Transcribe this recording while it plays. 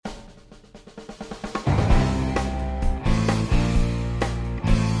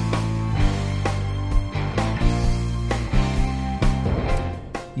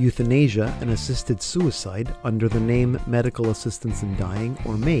Euthanasia and assisted suicide under the name Medical Assistance in Dying,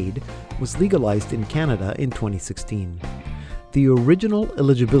 or MAID, was legalized in Canada in 2016. The original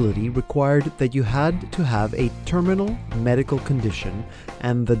eligibility required that you had to have a terminal medical condition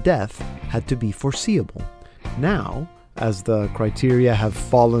and the death had to be foreseeable. Now, as the criteria have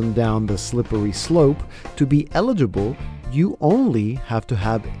fallen down the slippery slope, to be eligible, you only have to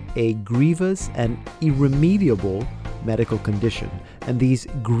have a grievous and irremediable medical condition. And these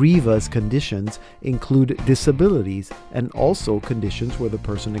grievous conditions include disabilities and also conditions where the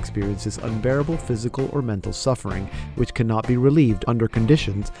person experiences unbearable physical or mental suffering, which cannot be relieved under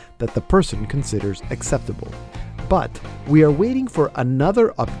conditions that the person considers acceptable. But we are waiting for another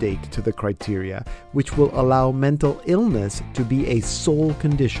update to the criteria, which will allow mental illness to be a sole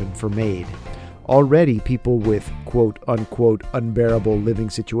condition for MAID. Already, people with quote-unquote unbearable living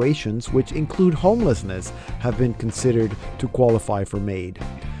situations, which include homelessness, have been considered to qualify for MAID.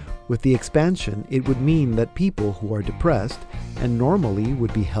 With the expansion, it would mean that people who are depressed and normally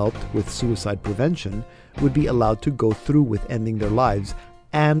would be helped with suicide prevention would be allowed to go through with ending their lives,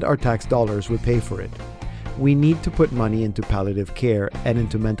 and our tax dollars would pay for it. We need to put money into palliative care and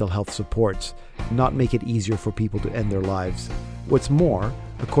into mental health supports, not make it easier for people to end their lives. What's more,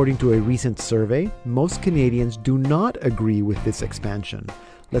 according to a recent survey, most Canadians do not agree with this expansion.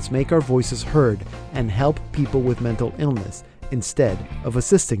 Let's make our voices heard and help people with mental illness instead of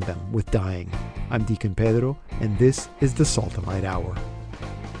assisting them with dying. I'm Deacon Pedro, and this is the Salt and Light Hour.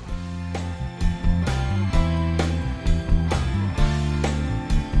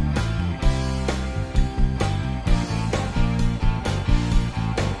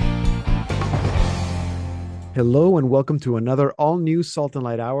 Hello and welcome to another all-new Salt and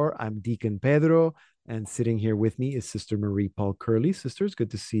Light Hour. I'm Deacon Pedro, and sitting here with me is Sister Marie Paul Curley. Sisters, good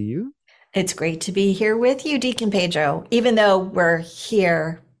to see you. It's great to be here with you, Deacon Pedro, even though we're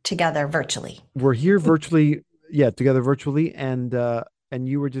here together virtually. We're here virtually, together virtually, and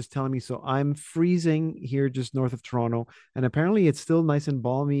you were just telling me, so I'm freezing here just north of Toronto, and apparently it's still nice and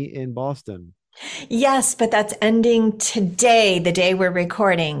balmy in Boston. Yes, but that's ending today, the day we're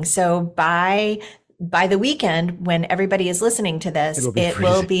recording. So by the weekend, when everybody is listening to this, it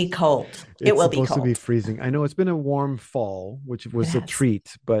will be cold. It will be cold. It's supposed to be freezing. I know it's been a warm fall, which was a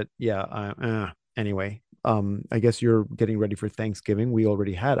treat, but anyway, I guess you're getting ready for Thanksgiving. We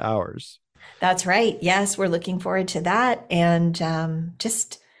already had ours. That's right. Yes, we're looking forward to that. And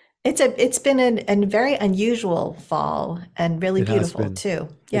it's been a very unusual fall and really beautiful too.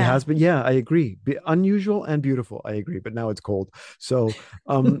 Yeah. It has been. Yeah, I agree. Unusual and beautiful. I agree. But now it's cold. So,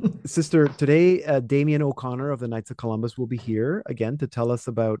 Sister, today, Damien O'Connor of the Knights of Columbus will be here again to tell us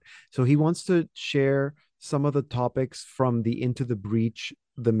about. So he wants to share some of the topics from the Into the Breach,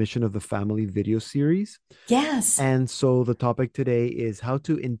 the Mission of the Family video series. Yes. And so the topic today is how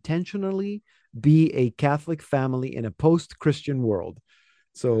to intentionally be a Catholic family in a post-Christian world.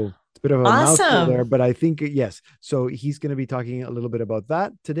 So it's a bit of a mouthful there, but I think, yes. So he's going to be talking a little bit about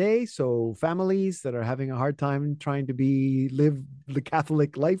that today. So families that are having a hard time trying to live the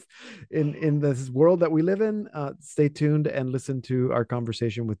Catholic life in this world that we live in, stay tuned and listen to our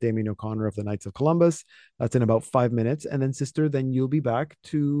conversation with Damien O'Connor of the Knights of Columbus. That's in about 5 minutes. And then, Sister, then you'll be back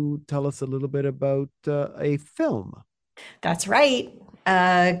to tell us a little bit about a film. That's right.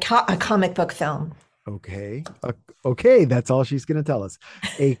 A comic book film. Okay, that's all she's going to tell us.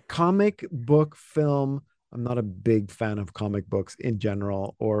 A comic book film. I'm not a big fan of comic books in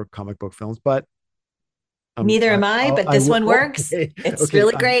general or comic book films, but neither am I, but this one works. Okay. It's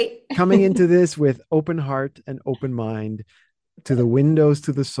really great. Coming into this with open heart and open mind to the windows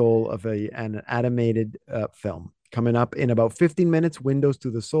to the soul of an animated film. Coming up in about 15 minutes, Windows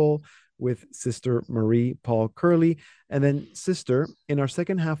to the Soul with Sister Marie Paul Curley. And then, Sister, in our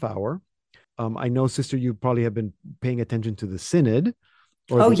second half hour, I know, Sister, you probably have been paying attention to the Synod.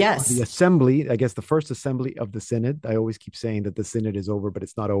 The assembly, I guess the first assembly of the Synod. I always keep saying that the Synod is over, but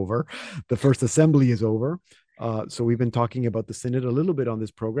it's not over. The first assembly is over. So we've been talking about the Synod a little bit on this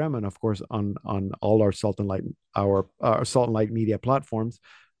program, and of course on all our Salt and Light, our Salt and Light media platforms.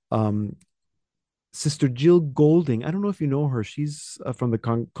 Sister Gill Goulding, I don't know if you know her. She's from the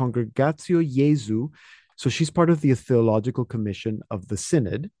Congregatio Jesu. So she's part of the Theological Commission of the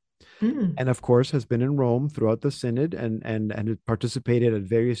Synod. And of course has been in Rome throughout the Synod and participated at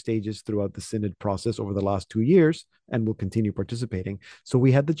various stages throughout the Synod process over the last 2 years and will continue participating. So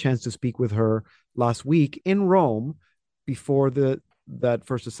we had the chance to speak with her last week in Rome before that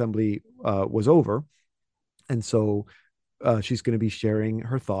first assembly was over. And so she's going to be sharing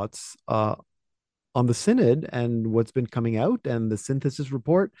her thoughts on the Synod and what's been coming out and the synthesis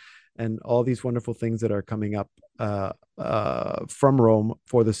report. and all these wonderful things that are coming up from Rome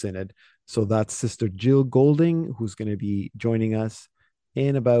for the Synod. So that's Sister Gill Goulding, who's going to be joining us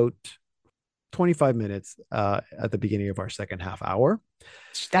in about 25 minutes at the beginning of our second half hour.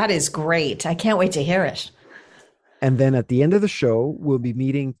 That is great. I can't wait to hear it. And then at the end of the show, we'll be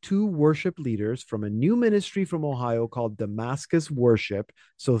meeting two worship leaders from a new ministry from Ohio called Damascus Worship.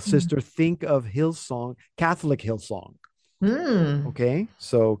 So, sister, think of Hillsong, Catholic Hillsong. Okay,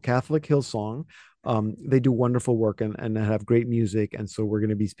 so Catholic Hillsong. They do wonderful work and have great music. And so we're going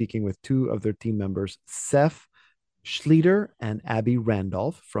to be speaking with two of their team members, Seth Schlieder and Abby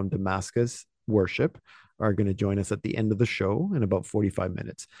Randolph from Damascus Worship, are going to join us at the end of the show in about 45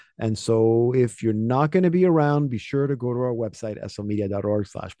 minutes. And so if you're not going to be around, be sure to go to our website,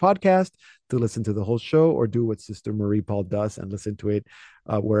 slmedia.org/podcast, to listen to the whole show, or do what Sister Marie Paul does and listen to it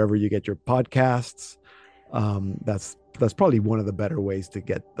wherever you get your podcasts. That's probably one of the better ways to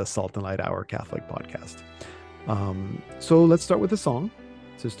get the Salt and Light Hour Catholic podcast. So let's start with a song,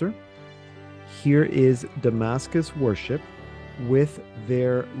 sister. Here is Damascus Worship with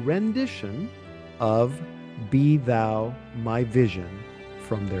their rendition of Be Thou My Vision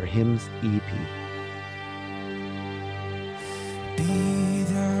from their Hymns EP. Be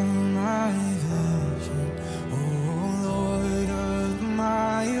thou my vision, O Lord of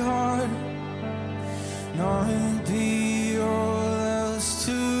my heart, none be all else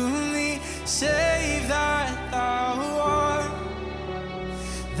to me, save that thou art.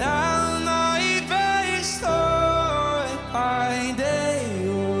 Thou my best Lord, by day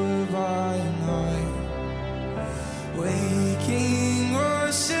or by night, waking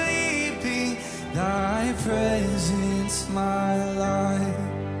or sleeping, thy presence my life.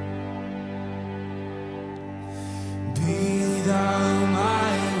 Be thou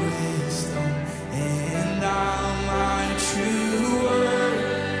my wisdom, and thou my true word.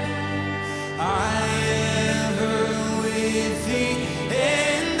 I ever with thee,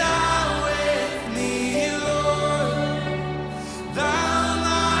 and thou with me, Lord. Thou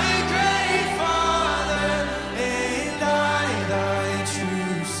my great Father, and I thy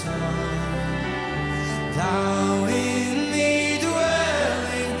true Son. Thou in me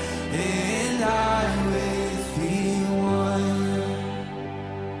dwelling, and I with thee one.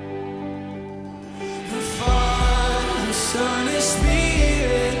 The Father, Son, and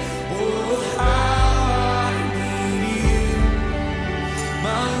Spirit, oh how I need you.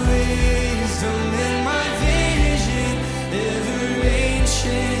 My wisdom and my vision, ever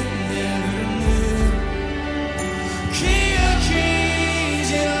ancient, never new. King of kings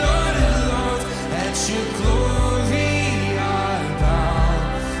and Lord of lords, at your glory I bow.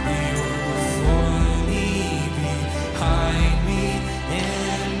 You're before me, behind me,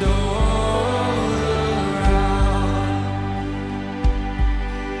 and all around.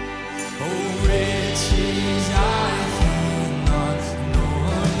 Oh, riches I cannot,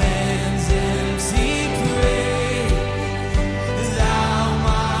 nor man's empty praise. Thou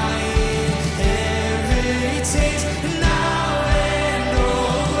my inheritance, now and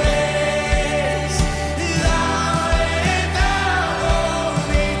always. Thou and thou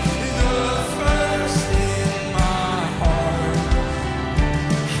only, the first in my heart.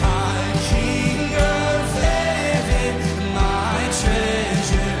 High King of heaven, my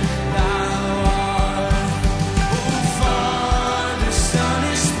treasure thou art. Oh, Father, Son,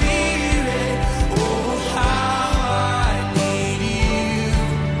 and Spirit, oh, how I need you.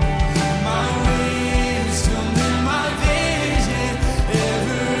 My wisdom and my vision,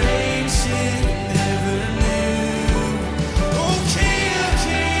 ever ancient, never new. Oh, King of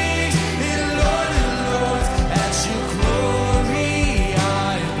kings and Lord of lords, at your glory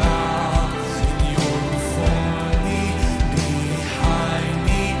I bow. And you're before me, behind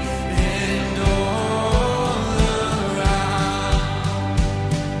me, and all around.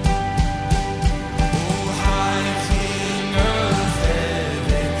 Oh, high King of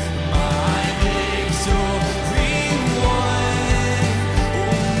heaven, my victory won.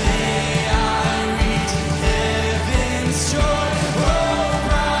 Oh, may I reach heaven's joy, oh,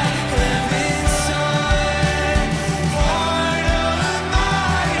 bright heaven's sun. Heart of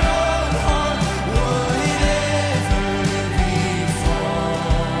my own heart, would ever befall.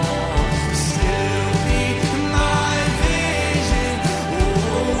 Still be my vision, oh,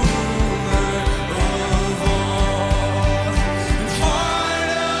 ruler of all.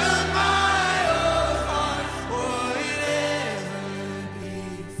 Heart of my own heart, would ever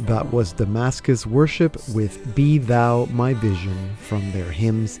befall. That was Damascus Worship with Be Thou My Vision from their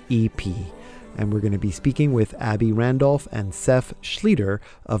Hymns EP. and we're going to be speaking with Abby Randolph and Seth Schlieder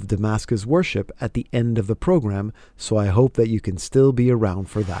of Damascus Worship at the end of the program, so I hope that you can still be around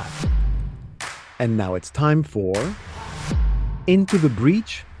for that. And now it's time for Into the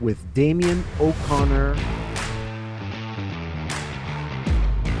Breach with Damien O'Connor.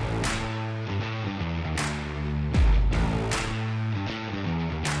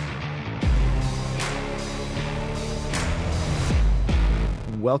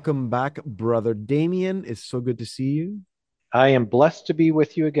 Welcome back, Brother Damien. It's so good to see you. I am blessed to be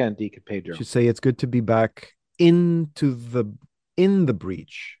with you again, Deacon Pedro. I should say it's good to be back in the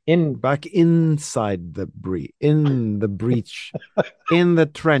breach. Back inside the breach. In the breach. In the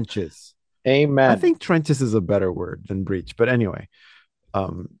trenches. Amen. I think trenches is a better word than breach. But anyway,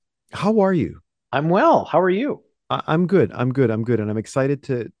 how are you? I'm well. How are you? I'm good. And I'm excited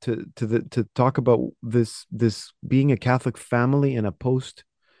to talk about this being a Catholic family in a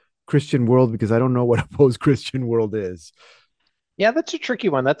post-Christian world, because I don't know what a post-Christian world is. Yeah, that's a tricky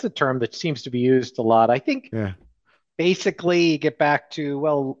one. That's a term that seems to be used a lot. I think basically you get back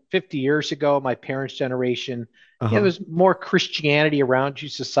to, 50 years ago, my parents' generation, there was more Christianity around you.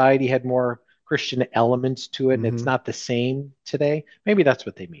 Society had more Christian elements to it, and it's not the same today. Maybe that's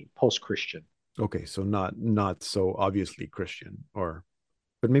what they mean, post-Christian. Okay, so not so obviously Christian,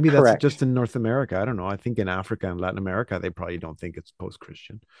 but maybe that's Correct. just in North America. I don't know. I think in Africa and Latin America, they probably don't think it's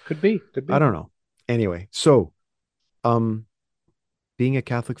post-Christian. Could be. I don't know. Anyway, so being a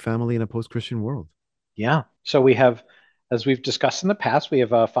Catholic family in a post-Christian world. Yeah. So we have, as we've discussed in the past, we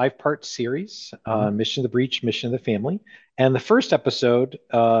have a 5-part series, Mission of the Breach, Mission of the Family. And the first episode,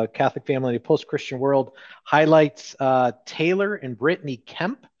 Catholic Family in a Post-Christian World, highlights Taylor and Brittany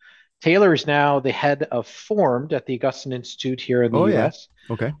Kemp. Taylor is now the head of Formed at the Augustine Institute here in the U.S.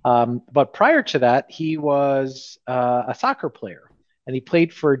 Yeah. Okay. But prior to that, he was a soccer player, and he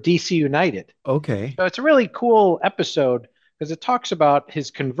played for DC United. Okay. So it's a really cool episode because it talks about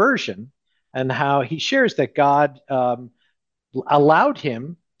his conversion and how he shares that God allowed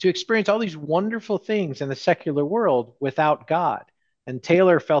him to experience all these wonderful things in the secular world without God. And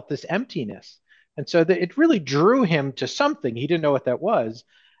Taylor felt this emptiness. And so it really drew him to something. He didn't know what that was.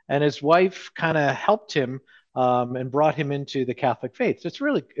 And his wife kind of helped him and brought him into the Catholic faith. So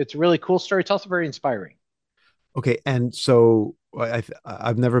it's a really cool story. It's also very inspiring. Okay. And so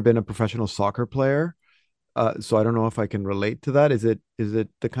I've never been a professional soccer player. So I don't know if I can relate to that. Is it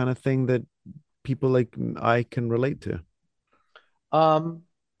the kind of thing that people like I can relate to?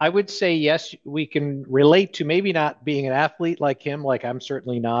 I would say yes, we can relate to maybe not being an athlete like him. Like I'm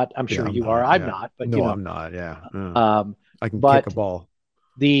certainly not. I'm sure you are. I'm not. But no, I'm not. Yeah. I can but kick a ball.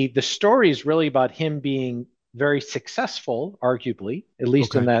 The story is really about him being very successful, arguably, at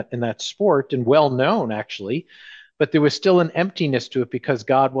least in that sport, and well known actually. But there was still an emptiness to it because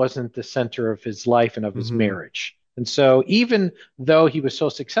God wasn't the center of his life and of his marriage. And so even though he was so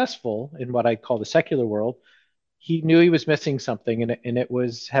successful in what I call the secular world, he knew he was missing something, and it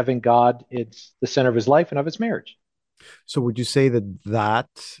was having God, it's the center of his life and of his marriage. So would you say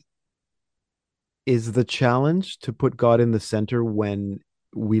that is the challenge, to put God in the center when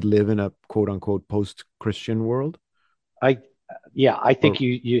we live in a quote unquote post-Christian world? I think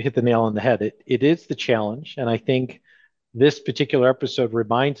you hit the nail on the head. It is the challenge. And I think this particular episode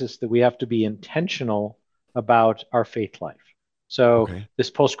reminds us that we have to be intentional about our faith life. So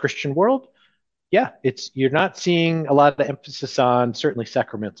this post-Christian world, you're not seeing a lot of emphasis on certainly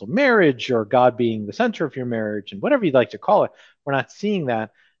sacramental marriage or God being the center of your marriage and whatever you'd like to call it. We're not seeing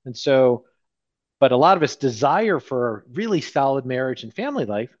that. And so, but a lot of us desire for a really solid marriage and family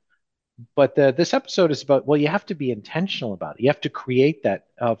life. But this episode is about, you have to be intentional about it. You have to create that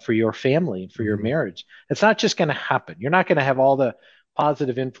for your family and for your marriage. It's not just going to happen. You're not going to have all the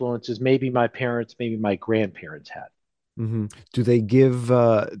positive influences maybe my parents, maybe my grandparents had. Do they give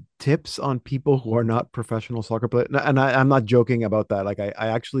tips on people who are not professional soccer players? And I'm not joking about that. Like I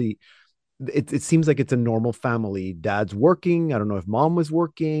actually, it seems like it's a normal family. Dad's working. I don't know if mom was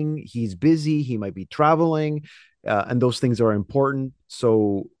working. He's busy. He might be traveling. And those things are important.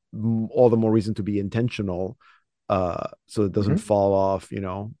 So all the more reason to be intentional. So it doesn't fall off,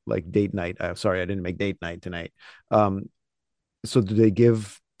 like date night. Sorry, I didn't make date night tonight. So do they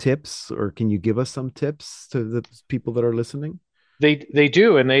give tips, or can you give us some tips to the people that are listening? They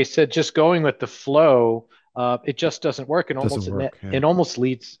do. And they said, just going with the flow, it just doesn't work. It almost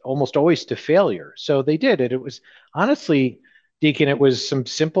leads almost always to failure. So they did it. It was honestly, Deacon, it was some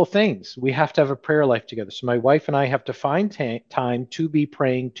simple things. We have to have a prayer life together. So my wife and I have to find time to be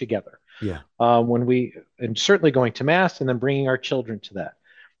praying together. Yeah. And certainly going to mass and then bringing our children to that.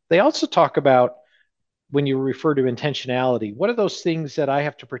 They also talk about when you refer to intentionality, what are those things that I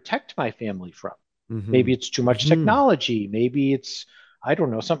have to protect my family from? Mm-hmm. Maybe it's too much technology. Maybe it's, I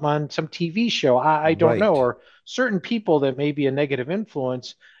don't know, something on some TV show. I don't know, Right. or certain people that may be a negative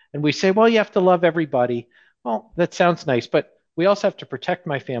influence. And we say, well, you have to love everybody. Well, that sounds nice, but we also have to protect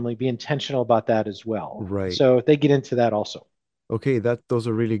my family, be intentional about that as well. Right. So they get into that also. Okay, those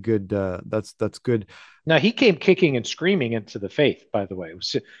are really good. That's good. Now he came kicking and screaming into the faith, by the way.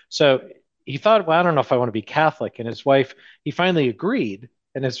 So he thought, well, I don't know if I want to be Catholic. And his wife, he finally agreed,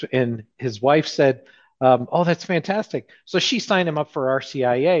 and his wife said, "Oh, that's fantastic." So she signed him up for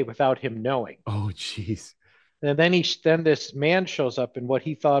RCIA without him knowing. Oh, jeez. And then this man shows up in what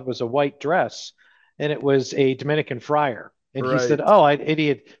he thought was a white dress, and it was a Dominican friar. And he said, Right. "Oh, I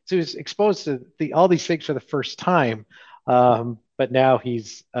idiot!" So he was exposed to all these things for the first time. But now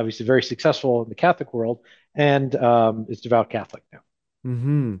he's obviously very successful in the Catholic world and is devout Catholic now.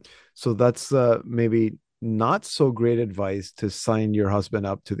 Mm-hmm. So that's maybe not so great advice to sign your husband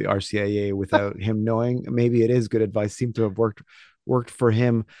up to the RCIA without him knowing. Maybe it is good advice. Seemed to have worked for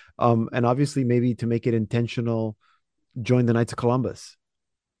him. And obviously maybe to make it intentional, join the Knights of Columbus.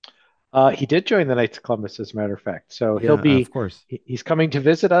 He did join the Knights of Columbus, as a matter of fact. So Yeah, of course. he's coming to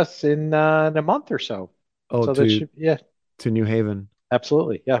visit us in a month or so. Oh, So that should, yeah, to New Haven.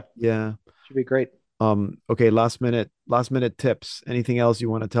 absolutely. Yeah, Yeah. should be great. Okay, last minute tips. Anything else you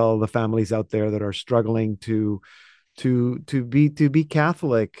want to tell the families out there that are struggling to be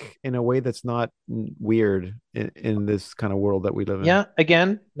Catholic in a way that's not weird in this kind of world that we live in? Yeah,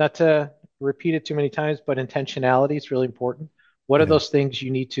 again, not to repeat it too many times, but intentionality is really important. What are Yeah. those things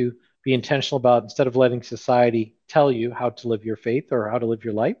you need to be intentional about instead of letting society tell you how to live your faith or how to live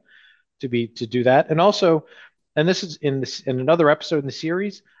your life? To do that, and also, and this is in another episode in the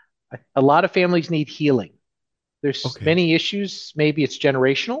series, a lot of families need healing. There's Okay. many issues. Maybe it's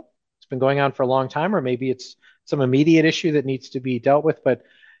generational. It's been going on for a long time, or maybe it's some immediate issue that needs to be dealt with. But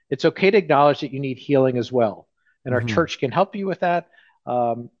it's okay to acknowledge that you need healing as well, and our Mhm. church can help you with that.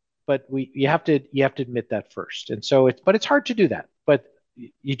 But you have to admit that first. And so it's hard to do that. But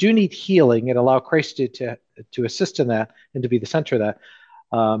you do need healing and allow Christ to assist in that and to be the center of that.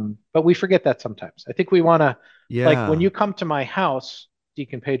 But we forget that sometimes. I think we want to, like when Yeah, you come to my house,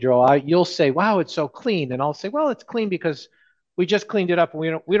 Deacon Pedro, you'll say, "Wow, it's so clean," and I'll say, "Well, it's clean because we just cleaned it up,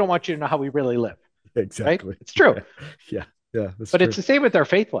 and we don't want you to know how we really live." Right? exactly. It's true, Yeah, yeah, yeah, that's but true. it's the same with our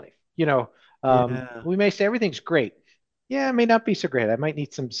faith life. Yeah. We may say everything's great. Yeah, it may not be so great. I might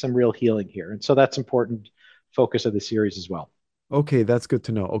need some real healing here, and so that's important focus of the series as well. Okay, that's good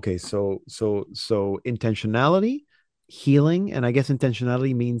to know. Okay, so intentionality, healing, and I guess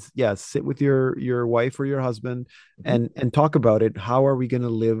intentionality means, yeah, sit with your wife or your husband Mhm. and talk about it. How are we going to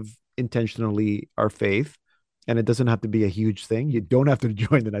live intentionally our faith? And it doesn't have to be a huge thing. You don't have to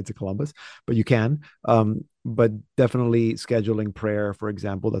join the Knights of Columbus, but you can. But definitely scheduling prayer, for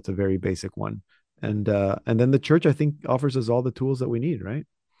example, that's a very basic one. And then the church, I think, offers us all the tools that we need, right?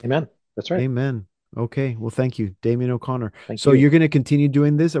 Amen. That's right. Amen. Okay. Well, thank you, Damien O'Connor. Thank So you. you're going to continue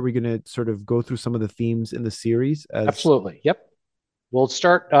doing this? Are we going to sort of go through some of the themes in the series as Absolutely. Yep. We'll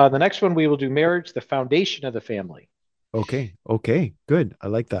start the next one. We will do marriage, the foundation of the family. okay. Okay. Good. I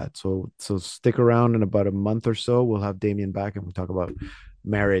like that. So stick around in about a month or so. We'll have Damien back and we'll talk about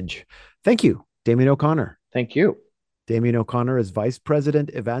marriage. Thank you, Damien O'Connor. Thank you. Damien O'Connor is Vice President,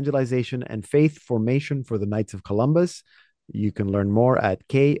 Evangelization and Faith Formation for the Knights of Columbus. You can learn more at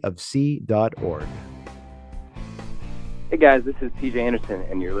kofc.org. Hey guys, this is TJ Anderson,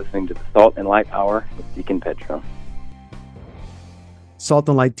 and you're listening to the Salt and Light Hour with Deacon Pedro. Salt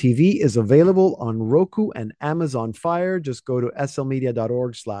and Light TV is available on Roku and Amazon Fire. Just go to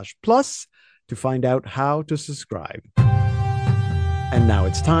slmedia.org/plus to find out how to subscribe. And now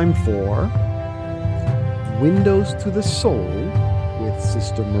it's time for Windows to the Soul with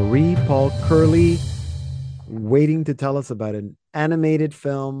Sister Marie Paul Curley, waiting to tell us about an animated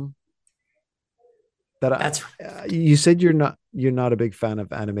film that you said you're not a big fan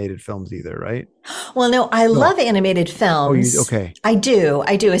of animated films either, right? Well, no, I love animated films. Okay. I do,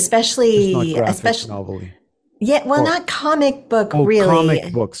 especially, Just not graphic especially. novelty. Yeah, well, not comic book, Oh, really.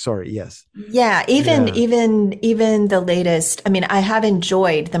 comic book. Sorry, yes. Yeah, even the latest. I mean, I have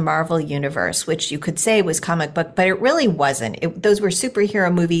enjoyed the Marvel universe, which you could say was comic book, but it really wasn't. Those were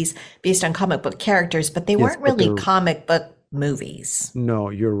superhero movies based on comic book characters, but they weren't really comic book movies. No,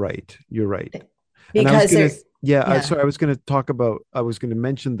 you're right. You're right. Because I was going to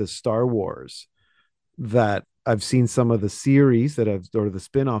mention the Star Wars, that I've seen some of the series or the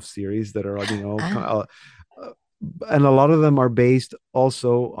spin-off series that are, and a lot of them are based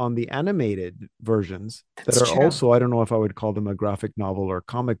also on the animated versions that That's are true. also, I don't know if I would call them a graphic novel or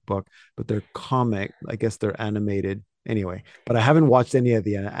comic book, but they're comic. I guess they're animated anyway. But I haven't watched any of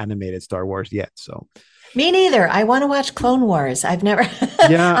the animated Star Wars yet. So Me neither. I want to watch Clone Wars. I've never,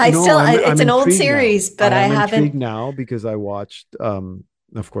 yeah, no, I'm it's an old intrigued now. series, but I I am intrigued haven't. now because I watched,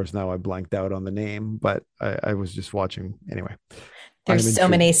 of course, now I blanked out on the name, but I was just watching anyway. I'm There's so intrigued.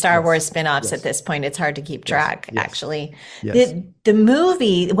 many Star Wars Yes. spin-offs at Yes. this point. It's hard to keep Yes. track, Yes. actually. Yes. The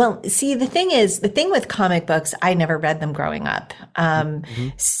movie, well, see, the thing with comic books, I never read them growing up.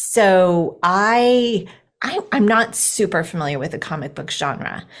 Mhm. So I'm not super familiar with the comic book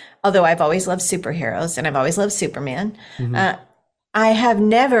genre, although I've always loved superheroes and I've always loved Superman. Mhm. I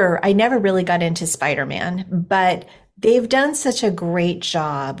never really got into Spider-Man, but they've done such a great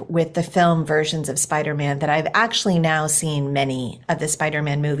job with the film versions of Spider-Man that I've actually now seen many of the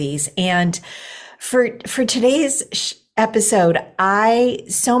Spider-Man movies. And for today's episode,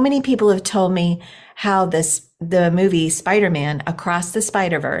 so many people have told me how the movie Spider-Man Across the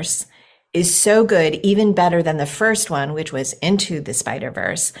Spider-Verse is so good, even better than the first one, which was Into the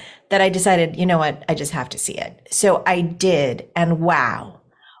Spider-Verse, that I decided, you know what, I just have to see it. So I did, and wow.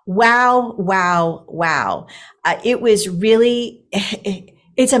 It was really,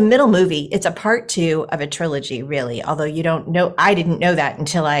 it's a middle movie. It's a part 2 of a trilogy, really. Although you don't know, I didn't know that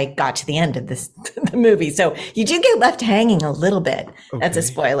until I got to the end of the movie. So you do get left hanging a little bit. That's a Okay.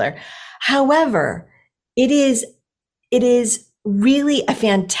 spoiler. However, it is really a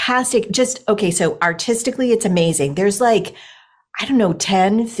fantastic, so artistically, it's amazing. There's like, I don't know,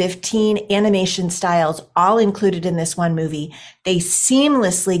 10, 15 animation styles all included in this one movie. They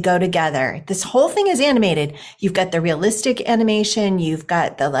seamlessly go together. This whole thing is animated. You've got the realistic animation. You've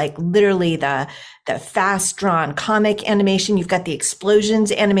got the literally the fast drawn comic animation. You've got the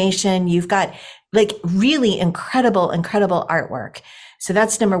explosions animation. You've got really incredible artwork. So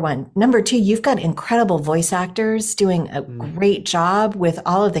that's number one. Number two, you've got incredible voice actors doing a great job with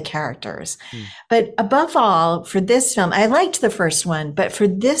all of the characters. But above all, for this film, I liked the first one, but for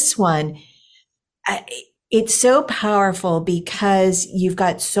this one, it's so powerful because you've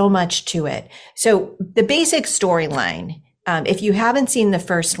got so much to it. So the basic storyline, if you haven't seen the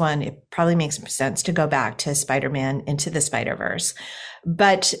first one, it probably makes sense to go back to Spider-Man Into the Spider-Verse.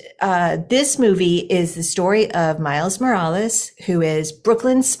 But this movie is the story of Miles Morales, who is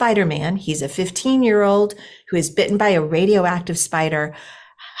Brooklyn's Spider-Man. He's a 15-year-old who is bitten by a radioactive spider.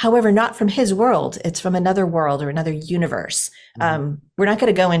 However, not from his world. It's from another world or another universe. We're not going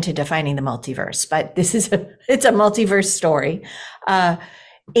to go into defining the multiverse, but it's a multiverse story.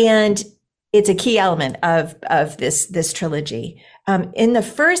 And it's a key element of this trilogy. In the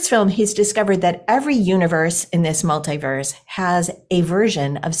first film, he's discovered that every universe in this multiverse has a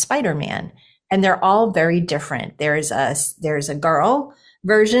version of Spider-Man, and they're all very different. There's a girl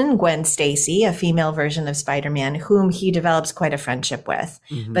version, Gwen Stacy, a female version of Spider-Man, whom he develops quite a friendship with.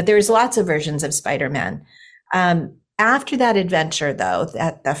 But there's lots of versions of Spider-Man. After that adventure, though,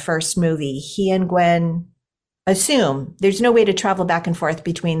 at the first movie, he and Gwen assume there's no way to travel back and forth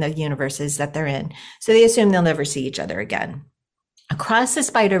between the universes that they're in. So they assume they'll never see each other again. Across the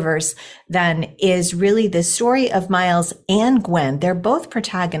Spider-Verse, then, is really the story of Miles and Gwen. They're both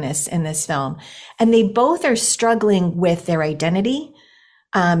protagonists in this film, and they both are struggling with their identity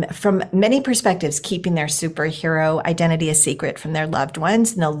from many perspectives, keeping their superhero identity a secret from their loved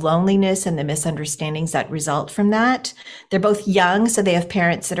ones, and the loneliness and the misunderstandings that result from that. They're both young, so they have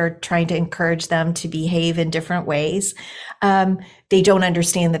parents that are trying to encourage them to behave in different ways. They don't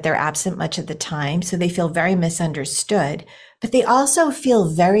understand that they're absent much of the time, so they feel very misunderstood. But they also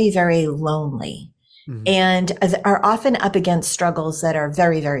feel very, very lonely and are often up against struggles that are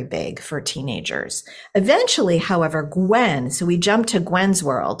very, very big for teenagers. Eventually, however, Gwen, so we jump to Gwen's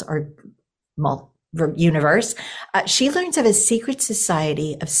world or universe, she learns of a secret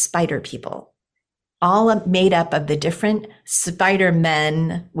society of spider people, all made up of the different spider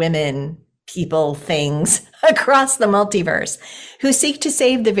men, women, people, things across the multiverse who seek to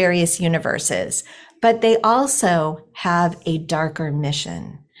save the various universes. But they also have a darker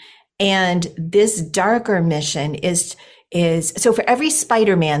mission. And this darker mission is so for every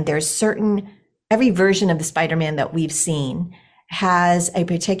Spider-Man, every version of the Spider-Man that we've seen has a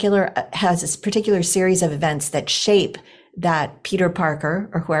particular series of events that shape that Peter Parker,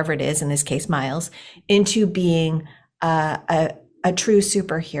 or whoever it is, in this case, Miles, into being a true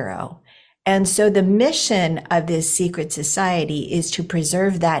superhero. And so the mission of this secret society is to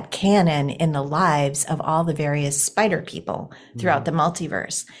preserve that canon in the lives of all the various spider people throughout the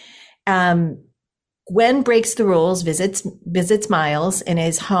multiverse. Gwen breaks the rules, visits Miles in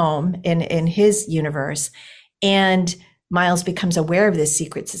his home, in his universe, And Miles becomes aware of this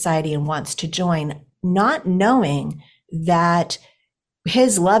secret society and wants to join, not knowing that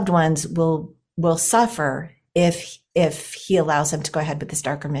his loved ones will suffer if he allows them to go ahead with this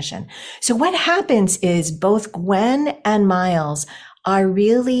darker mission. So what happens is both Gwen and Miles are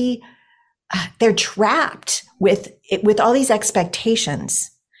really, they're trapped with all these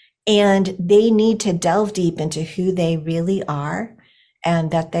expectations, and they need to delve deep into who they really are,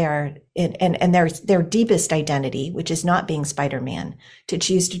 and that they are, and their deepest identity, which is not being Spider-Man, to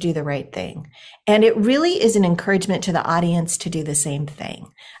choose to do the right thing. And it really is an encouragement to the audience to do the same thing.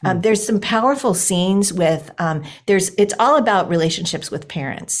 There's some powerful scenes with, it's all about relationships with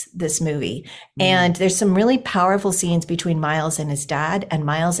parents, this movie. And there's some really powerful scenes between Miles and his dad and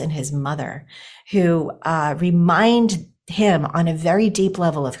Miles and his mother, who remind him on a very deep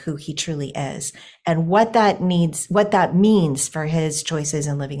level of who he truly is and what that means for his choices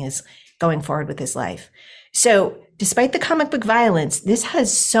and going forward with his life. So despite the comic book violence, this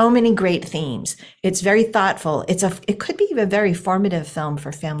has so many great themes. It's very thoughtful. It could be a very formative film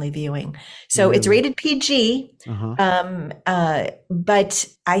for family viewing. So It's rated PG, but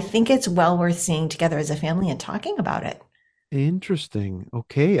I think it's well worth seeing together as a family and talking about it. Interesting.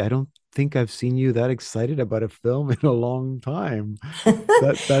 Okay, I don't think I've seen you that excited about a film in a long time.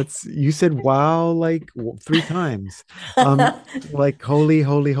 That's you said wow like 3 times. Like holy,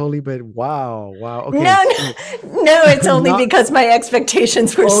 but wow. Okay. No, it's only because my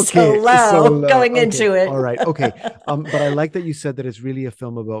expectations were so low going into it. All right. Okay. But I like that you said that it's really a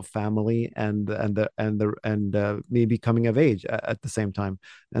film about family and maybe coming of age at the same time,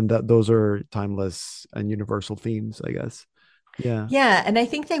 and that those are timeless and universal themes, I guess. Yeah. And I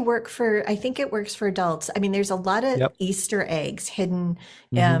think it works for adults. I mean, there's a lot of Easter eggs hidden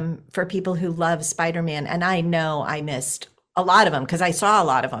for people who love Spider-Man. And I know I missed a lot of them because I saw a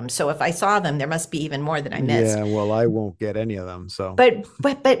lot of them. So if I saw them, there must be even more that I missed. Yeah, well, I won't get any of them. So, but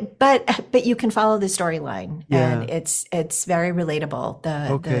you can follow the storyline, and it's very relatable.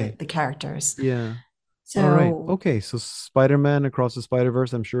 The characters. Yeah. So, all right. Okay. So Spider-Man Across the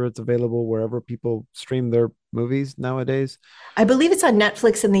Spider-Verse, I'm sure it's available wherever people stream their movies nowadays. I believe it's on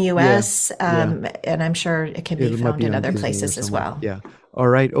Netflix in the US, and I'm sure it can be found in other Disney places as well. Yeah. All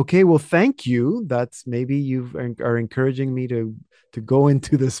right. Okay. Well, thank you. That's maybe you are encouraging me to go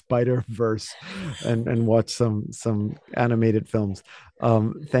into the Spider-Verse and watch some animated films.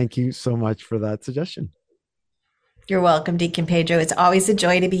 Thank you so much for that suggestion. You're welcome, Deacon Pedro. It's always a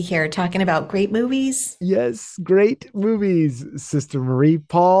joy to be here talking about great movies. Yes, great movies, Sister Marie.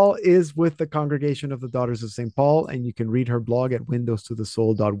 Paul is with the Congregation of the Daughters of St. Paul, and you can read her blog at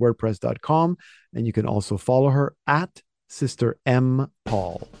windowstothesoul.wordpress.com, and you can also follow her at Sister M.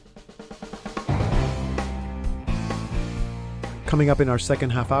 Paul. Coming up in our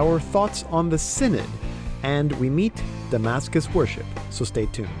second half hour, thoughts on the Synod, and we meet Damascus Worship, so stay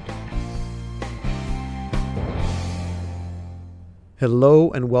tuned. Hello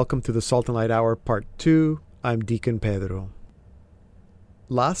and welcome to the Salt and Light Hour Part 2. I'm Deacon Pedro.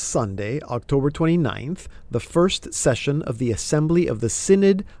 Last Sunday, October 29th, the first session of the Assembly of the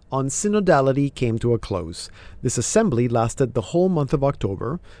Synod on Synodality came to a close. This assembly lasted the whole month of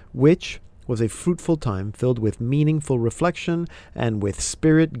October, which was a fruitful time filled with meaningful reflection and with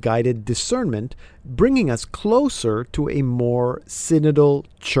spirit-guided discernment, bringing us closer to a more synodal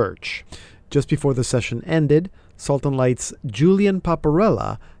church. Just before the session ended, Salt and Light's Julian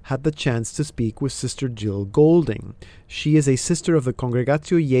Paparella had the chance to speak with Sister Gill Goulding. She is a sister of the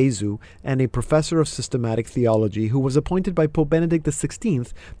Congregatio Jesu and a professor of systematic theology who was appointed by Pope Benedict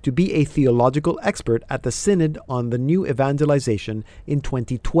XVI to be a theological expert at the Synod on the New Evangelization in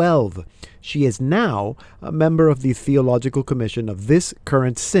 2012. She is now a member of the Theological Commission of this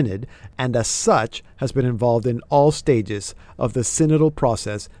current Synod, and as such has been involved in all stages of the synodal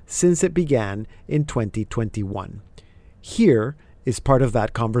process since it began in 2021. Here is part of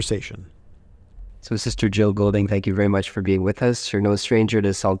that conversation. So Sister Gill Goulding, thank you very much for being with us. You're no stranger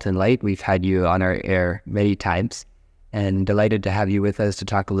to Salt and Light. We've had you on our air many times, and delighted to have you with us to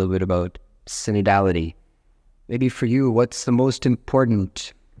talk a little bit about synodality. Maybe for you, what's the most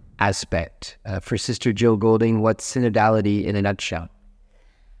important aspect? For Sister Gill Goulding, what's synodality in a nutshell?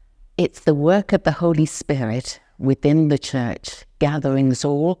 It's the work of the Holy Spirit within the church, gathering us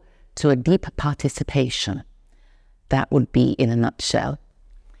all to a deeper participation. That would be in a nutshell.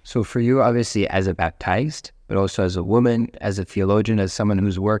 So for you, obviously, as a baptized, but also as a woman, as a theologian, as someone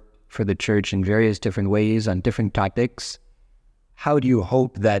who's worked for the church in various different ways on different topics, how do you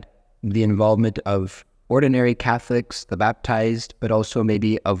hope that the involvement of ordinary Catholics, the baptized, but also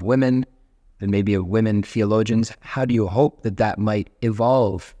maybe of women, and maybe of women theologians, how do you hope that that might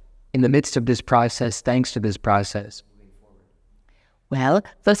evolve in the midst of this process, thanks to this process? Well,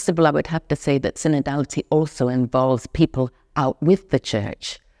 first of all, I would have to say that synodality also involves people out with the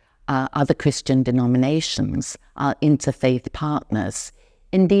church, other Christian denominations, our interfaith partners,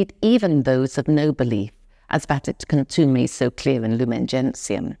 indeed even those of no belief, as Vatican II made so clear in Lumen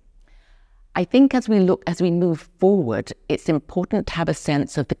Gentium. I think as we move forward, it's important to have a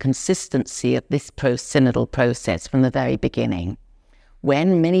sense of the consistency of this synodal process from the very beginning,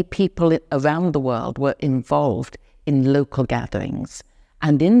 when many people around the world were involved in local gatherings.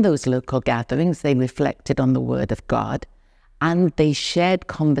 And in those local gatherings, they reflected on the Word of God, and they shared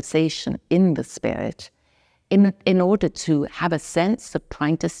conversation in the Spirit in order to have a sense of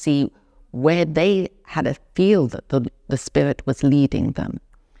trying to see where they had a feel that the Spirit was leading them.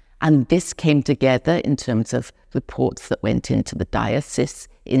 And this came together in terms of reports that went into the diocese,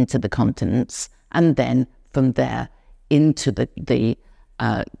 into the continents, and then from there into the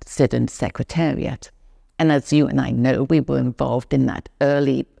Synod Secretariat. And as you and I know, we were involved in that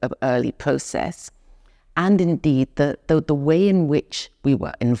early process. And indeed, the way in which we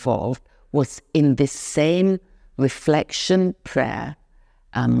were involved was in this same reflection, prayer,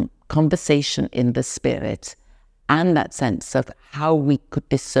 conversation in the Spirit, and that sense of how we could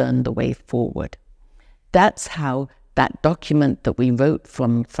discern the way forward. That's how that document that we wrote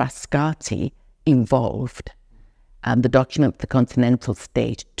from Frascati evolved, the document for the continental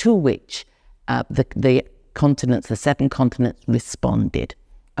stage, to which the seven continents responded,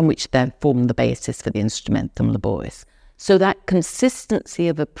 and which then formed the basis for the Instrumentum Laboris. So that consistency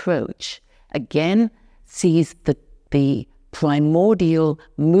of approach, again, sees the primordial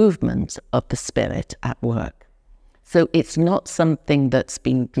movement of the Spirit at work. So it's not something that's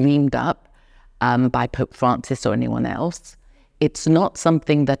been dreamed up by Pope Francis or anyone else. It's not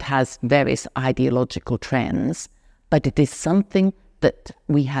something that has various ideological trends, but it is something that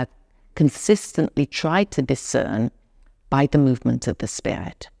we have consistently tried to discern by the movement of the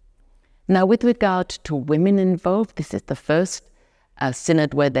Spirit. Now, with regard to women involved, this is the first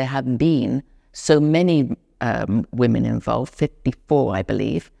synod where there have been so many women involved, 54, I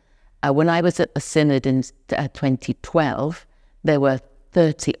believe. When I was at the synod in 2012, there were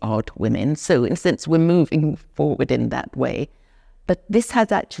 30-odd women. So in a sense, we're moving forward in that way. But this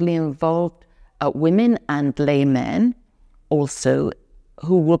has actually involved women and laymen also,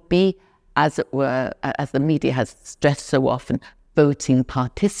 who will be, as it were, as the media has stressed so often, voting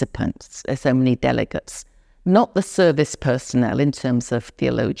participants. There's so many delegates. Not the service personnel in terms of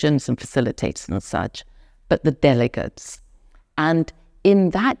theologians and facilitators and such, but the delegates. And in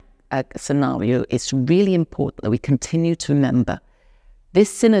that scenario, it's really important that we continue to remember this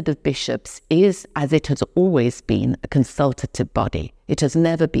Synod of Bishops is, as it has always been, a consultative body. It has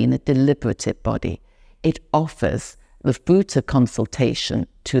never been a deliberative body. It offers the fruit of consultation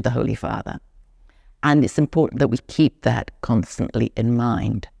to the Holy Father. And it's important that we keep that constantly in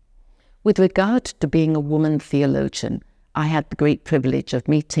mind. With regard to being a woman theologian, I had the great privilege of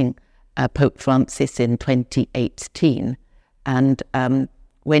meeting Pope Francis in 2018. And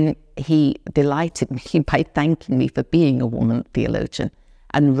when he delighted me by thanking me for being a woman theologian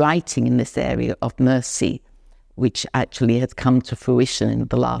and writing in this area of mercy, which actually has come to fruition in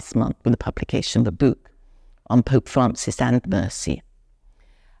the last month with the publication of a book on Pope Francis and mercy.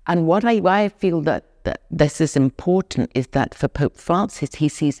 And why I feel that this is important is that for Pope Francis, he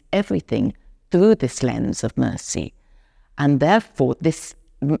sees everything through this lens of mercy. And therefore, this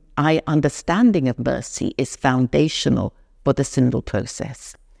understanding of mercy is foundational for the synodal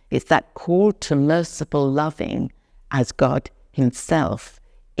process. It's that call to merciful loving as God himself,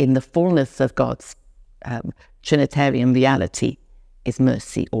 in the fullness of God's Trinitarian reality, is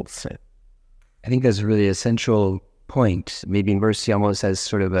mercy also. I think that's a really essential point. Maybe mercy almost as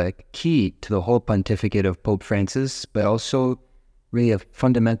sort of a key to the whole pontificate of Pope Francis, but also really a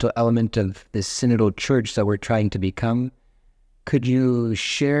fundamental element of this synodal church that we're trying to become. Could you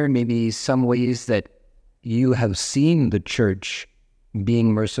share maybe some ways that you have seen the church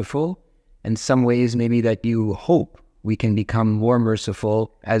being merciful, and some ways maybe that you hope we can become more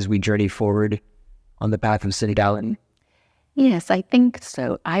merciful as we journey forward on the path of synodality? Yes, I think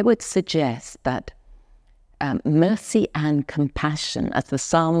so. I would suggest that mercy and compassion, as the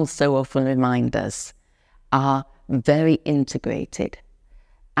Psalms so often remind us, are very integrated.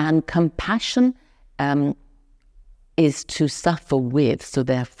 And compassion is to suffer with, so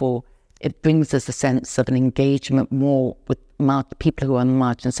therefore it brings us a sense of an engagement more with people who are on the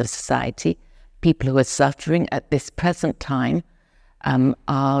margins of society, people who are suffering at this present time.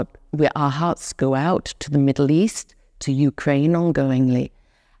 Our hearts go out to the Middle East, to Ukraine ongoingly,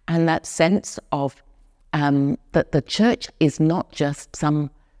 and that sense of that the church is not just some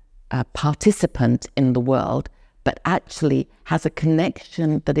participant in the world, but actually has a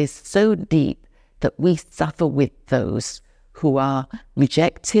connection that is so deep that we suffer with those who are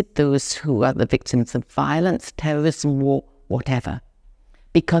rejected, those who are the victims of violence, terrorism, war, whatever,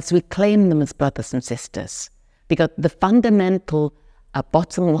 because we claim them as brothers and sisters. Because the fundamental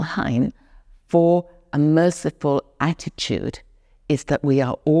bottom line for a merciful attitude is that we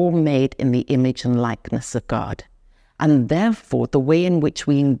are all made in the image and likeness of God. And therefore, the way in which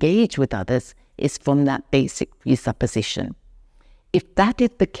we engage with others is from that basic presupposition. If that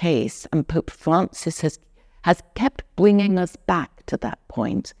is the case, and Pope Francis has kept bringing us back to that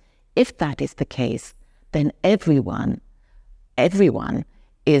point, if that is the case, then everyone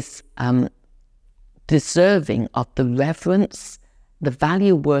is deserving of the reverence, the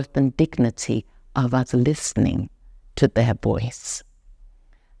value, worth, and dignity of us listening to their voice.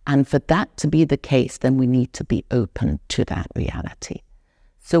 And for that to be the case, then we need to be open to that reality.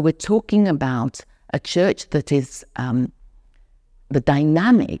 So we're talking about a church that is the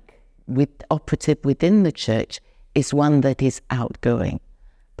dynamic operative within the church is one that is outgoing.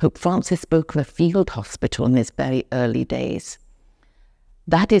 Pope Francis spoke of a field hospital in his very early days.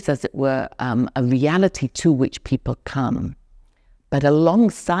 That is, as it were, a reality to which people come. But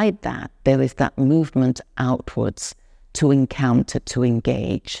alongside that, there is that movement outwards to encounter, to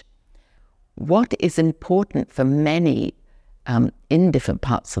engage. What is important for many in different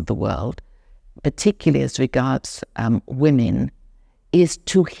parts of the world, particularly as regards women, is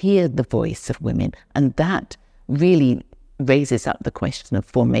to hear the voice of women. And that really raises up the question of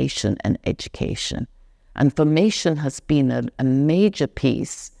formation and education. And formation has been a major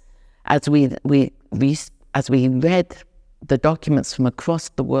piece as we read the documents from across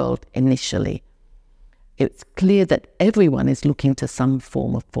the world initially. It's clear that everyone is looking to some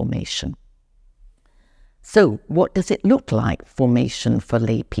form of formation. So what does it look like, formation for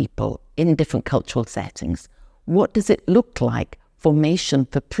lay people in different cultural settings? What does it look like, formation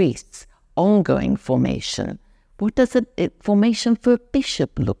for priests, ongoing formation? What does formation for a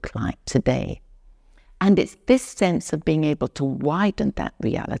bishop look like today? And it's this sense of being able to widen that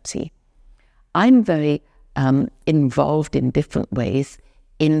reality. I'm very involved in different ways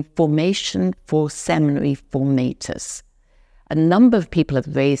in formation for seminary formators. A number of people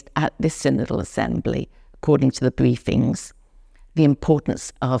have raised at this Synodal Assembly, according to the briefings, the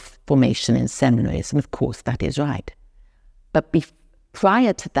importance of formation in seminaries, and of course that is right. But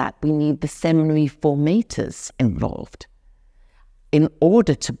prior to that, we need the seminary formators involved in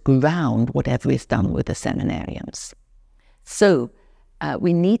order to ground whatever is done with the seminarians. So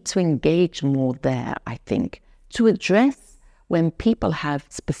we need to engage more there, I think, to address when people have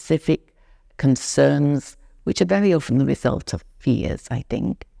specific concerns, which are very often the result of fears, I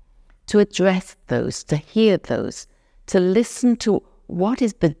think, to address those, to hear those, to listen to what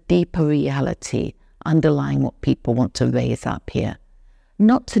is the deeper reality underlying what people want to raise up here.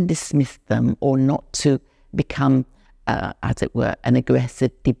 Not to dismiss them or not to become, as it were, an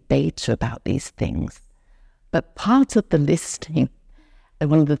aggressive debater about these things. But part of the listening, and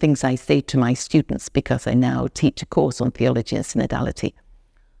one of the things I say to my students, because I now teach a course on theology and synodality,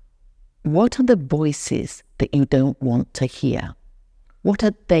 what are the voices that you don't want to hear? What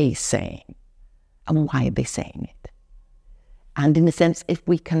are they saying? And why are they saying it? And in a sense, if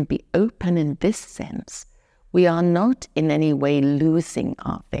we can be open in this sense, we are not in any way losing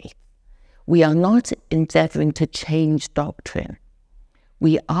our faith. We are not endeavoring to change doctrine.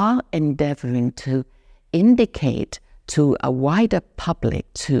 We are endeavoring to indicate to a wider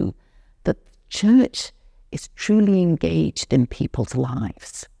public too that the church is truly engaged in people's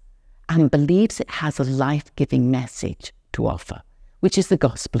lives and believes it has a life-giving message to offer, which is the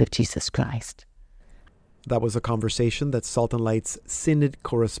gospel of Jesus Christ. That was a conversation that Salt and Light's Synod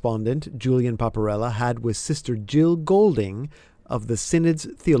correspondent Julian Paparella had with Sister Gill Goulding of the Synod's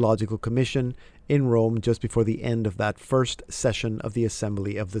Theological Commission in Rome just before the end of that first session of the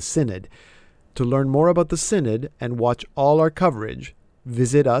Assembly of the Synod. To learn more about the Synod and watch all our coverage,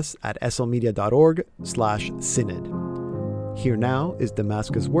 visit us at slmedia.org/synod. Here now is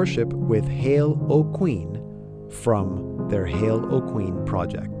Damascus Worship with Hail, O Queen from their Hail, O Queen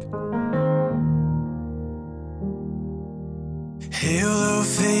project. Hail, O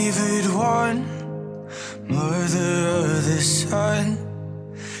favored one, mother of the sun.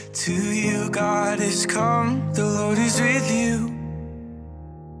 To you God has come, the Lord is with you.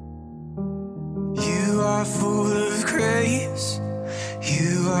 You are full of grace,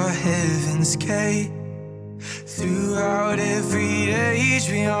 you are heaven's gate. Throughout every age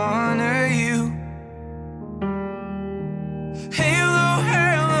we honor you. Hail,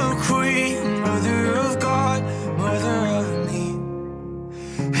 O Queen, Mother of God, Mother of me.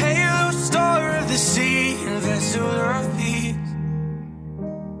 Hail,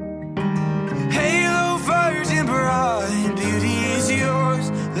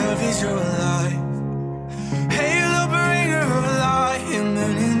 is your life. Halo bringer of light,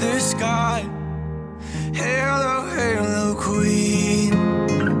 moon in the sky. Halo, halo queen.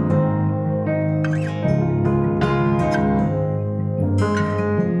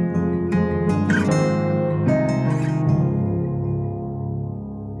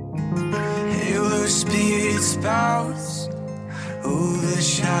 Halo spirit spouts over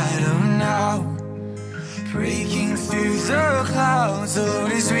shadow now. Breaking through the clouds, the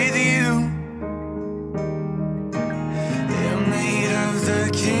Lord is with you. They're made of the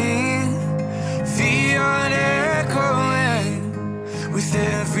King, fiat echoing. With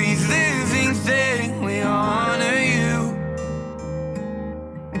every living thing, we honor you.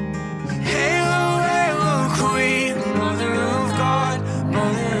 Halo, halo, Queen, Mother of God,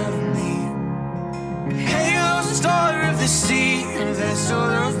 Mother of me. Halo, star of the sea, vessel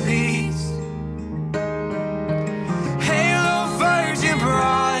of peace.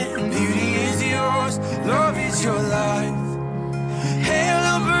 Love is your life.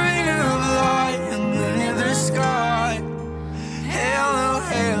 Halo bringer of light, and moon in the sky. Halo,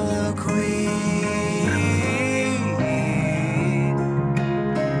 halo queen.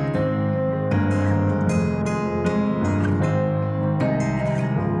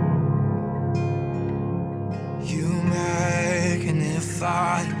 You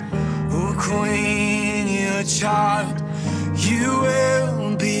magnify, oh queen, your child. You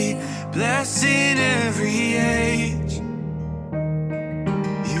will be blessed in every age.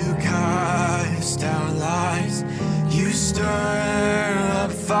 You cast out lies, you stir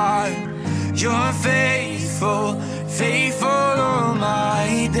up fire. You're faithful, faithful all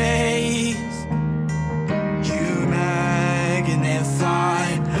my days. You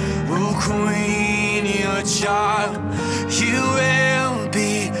magnify, oh queen, your child. You will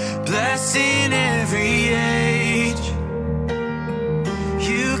be blessed in every age.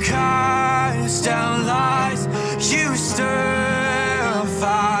 You cast down lies, you stir up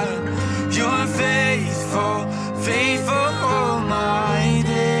fire. You're faithful, faithful all my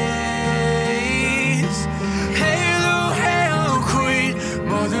days. Halo, halo, Queen,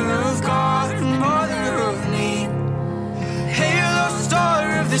 Mother of God, Mother of me. Halo,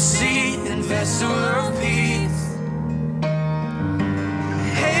 star of the sea and vessel of peace.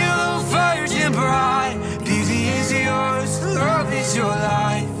 Halo, virgin bride, beauty is yours, love is your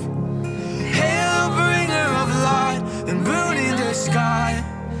life. Halo, bringer of light, the moon in the sky.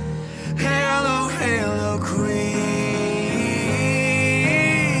 Halo, halo, queen.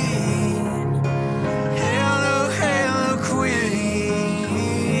 Halo, halo, queen.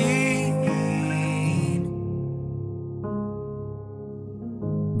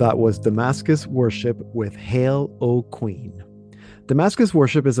 That was Damascus Worship with Hail, O Queen. Damascus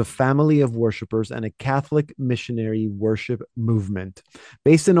Worship is a family of worshipers and a Catholic missionary worship movement.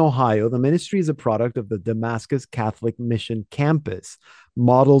 Based in Ohio, the ministry is a product of the Damascus Catholic Mission Campus.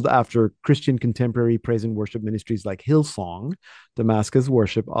 Modeled after Christian contemporary praise and worship ministries like Hillsong, Damascus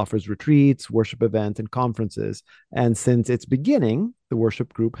Worship offers retreats, worship events, and conferences. And since its beginning, the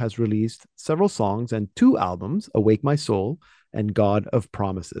worship group has released several songs and 2 albums, Awake My Soul and God of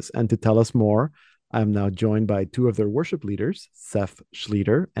Promises. And to tell us more, I'm now joined by 2 of their worship leaders, Seth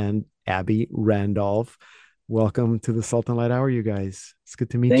Schleter and Abby Randolph. Welcome to the Salt and Light Hour, you guys. It's good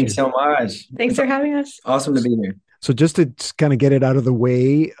to meet you. Thanks so much. Thanks for having us. Awesome to be here. So just to kind of get it out of the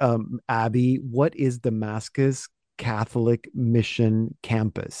way, Abby, what is Damascus Catholic Mission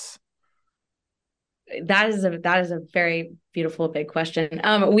Campus? That is a very beautiful, big question.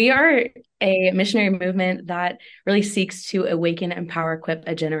 We are a missionary movement that really seeks to awaken, empower, equip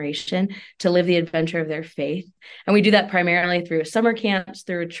a generation to live the adventure of their faith. And we do that primarily through summer camps,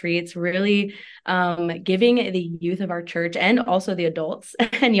 through retreats, really giving the youth of our church and also the adults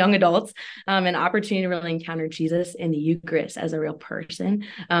and young adults an opportunity to really encounter Jesus in the Eucharist as a real person.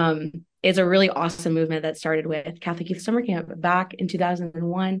 It's a really awesome movement that started with Catholic Youth Summer Camp back in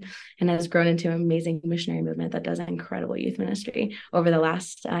 2001 and has grown into an amazing missionary movement that does incredible youth ministry over the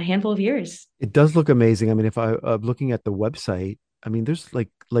last handful of years. It does look amazing. I mean, if I'm looking at the website, I mean, there's like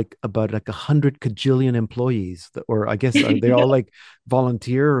about 100 kajillion employees, or I guess are they all like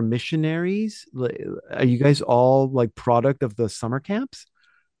volunteer or missionaries? Are you guys all like product of the summer camps?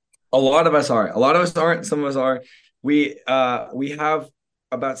 A lot of us are. A lot of us aren't. Some of us are. We have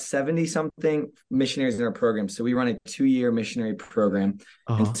about 70 something missionaries in our program. So we run a 2-year missionary program.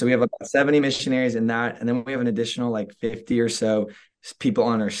 And so we have about 70 missionaries in that. And then we have an additional like 50 or so people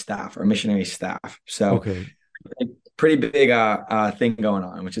on our staff, our missionary staff. So pretty big thing going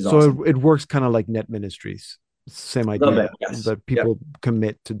on, which is awesome. So it works kind of like net ministries, same idea, bit, yes. But people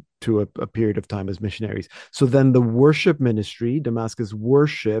commit to a period of time as missionaries. So then the worship ministry, Damascus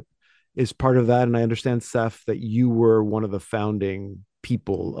Worship, is part of that. And I understand, Seth, that you were one of the founding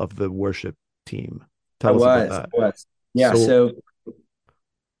people of the worship team. Tell us about that. I was.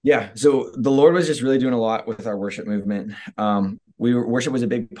 Yeah. So the Lord was just really doing a lot with our worship movement. Worship was a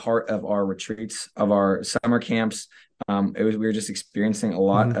big part of our retreats, of our summer camps. We were just experiencing a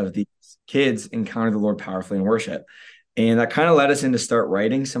lot of these kids encounter the Lord powerfully in worship. And that kind of led us into start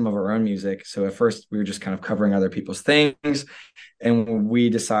writing some of our own music. So at first we were just kind of covering other people's things. And we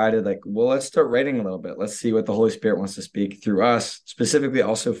decided well, let's start writing a little bit. Let's see what the Holy Spirit wants to speak through us, specifically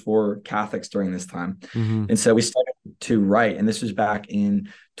also for Catholics during this time. And so we started to write. And this was back in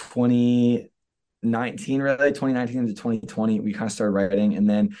 2019 to 2020. We kind of started writing. And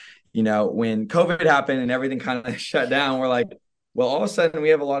then, when COVID happened and everything kind of shut down, we're like, well, all of a sudden we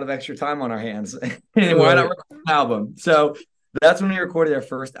have a lot of extra time on our hands. And why not record an album? So that's when we recorded our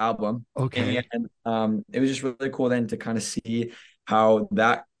first album. Okay. And it was just really cool then to kind of see how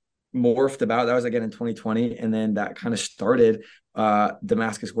that morphed about. That was again in 2020. And then that kind of started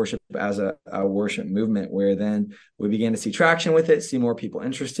Damascus Worship as a worship movement, where then we began to see traction with it, see more people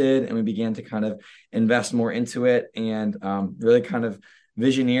interested, and we began to kind of invest more into it and really kind of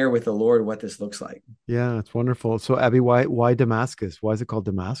visioneer with the Lord what this looks like. Yeah, it's wonderful. So Abby, why Damascus? Why is it called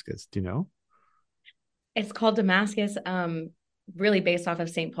Damascus? Do you know? It's called Damascus, really based off of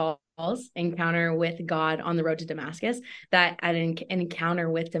St. Paul's encounter with God on the road to Damascus, that at an encounter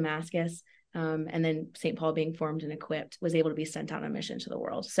with Damascus, and then St. Paul being formed and equipped, was able to be sent on a mission to the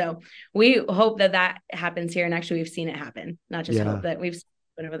world. So we hope that happens here. And actually we've seen it happen, not just hope that we've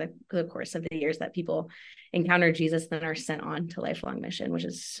over the course of the years that people encounter Jesus, then are sent on to lifelong mission, which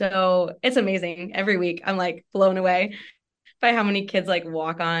is it's amazing. Every week I'm blown away by how many kids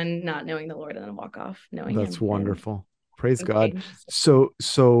walk on not knowing the Lord and then walk off knowing him. That's wonderful. Praise God. So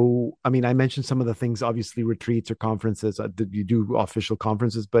I mean, I mentioned some of the things, obviously retreats or conferences, you do official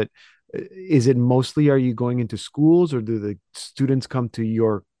conferences, but is it mostly, are you going into schools, or do the students come to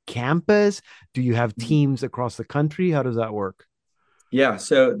your campus? Do you have teams across the country? How does that work? Yeah.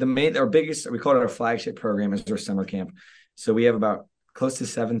 So our biggest, we call it our flagship program, is our summer camp. So we have about close to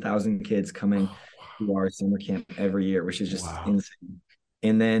 7,000 kids coming to our summer camp every year, which is just insane.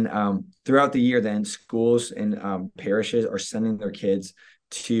 And then throughout the year, then schools and parishes are sending their kids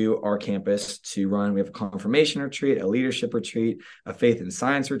to our campus to run. We have a confirmation retreat, a leadership retreat, a faith and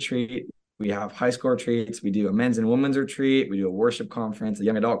science retreat. We have high school retreats. We do a men's and women's retreat. We do a worship conference, a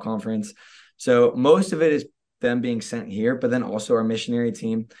young adult conference. So most of it is them being sent here, but then also our missionary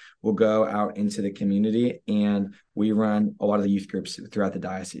team will go out into the community, and we run a lot of the youth groups throughout the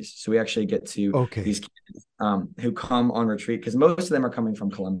diocese. So we actually get to these kids who come on retreat, because most of them are coming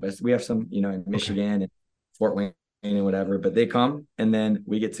from Columbus. We have some, in Michigan and Fort Wayne and whatever, but they come, and then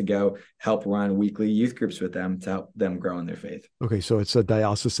we get to go help run weekly youth groups with them to help them grow in their faith. Okay, so it's a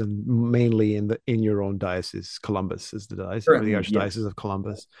diocesan, mainly in your own diocese. Columbus is the diocese, or the Archdiocese of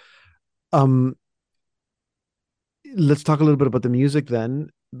Columbus. Let's talk a little bit about the music then,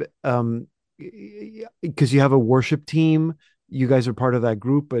 because you have a worship team. You guys are part of that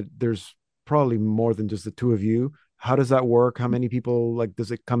group, but there's probably more than just the two of you. How does that work? How many people,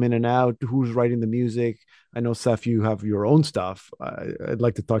 does it come in and out? Who's writing the music? I know, Seth, you have your own stuff. I'd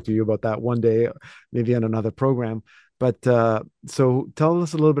like to talk to you about that one day, maybe on another program. But so tell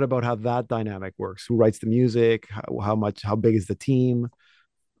us a little bit about how that dynamic works. Who writes the music? How big is the team?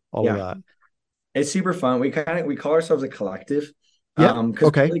 All of that. It's super fun. We call ourselves a collective. Yeah.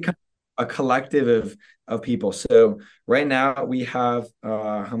 Okay. Really kind of a collective of people. So right now we have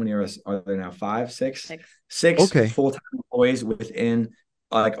how many of us are there now? 5, 6? Six full-time employees within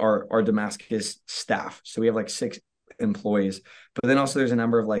our Damascus staff. So we have 6 employees, but then also there's a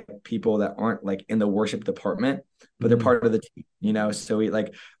number of people that aren't in the worship department, but they're part of the team, so we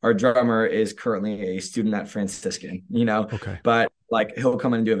our drummer is currently a student at Franciscan, but he'll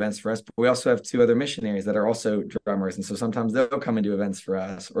come in and do events for us. But we also have 2 other missionaries that are also drummers, and so sometimes they'll come and do events for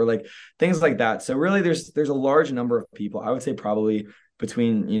us, or things like that. So really there's a large number of people. I would say probably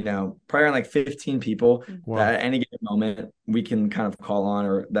between probably around 15 people that at any given moment we can kind of call on,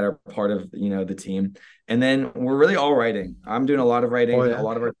 or that are part of the team. And then we're really all writing. I'm doing a lot of writing. A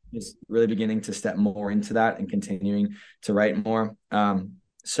lot of our team is really beginning to step more into that and continuing to write more.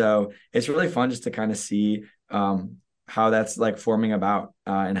 So it's really fun just to kind of see how that's forming about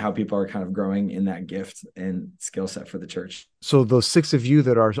and how people are kind of growing in that gift and skill set for the church. So those 6 of you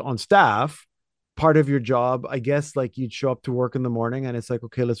that are on staff, part of your job, I guess, you'd show up to work in the morning and it's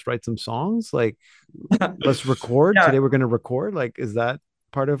okay, let's write some songs, let's record. Today we're going to record. Is that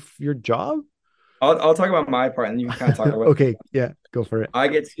part of your job? I'll talk about my part, and you can kind of talk about okay, yeah. Go for it.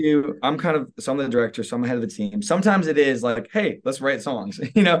 I'm the director, so I'm the head of the team. Sometimes it is like, hey, let's write songs.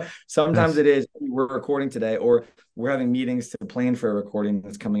 Sometimes it is, we're recording today, or we're having meetings to plan for a recording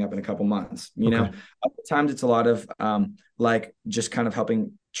that's coming up in a couple months. Other times it's a lot of like just kind of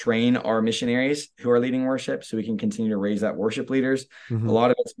helping train our missionaries who are leading worship so we can continue to raise that worship leaders. A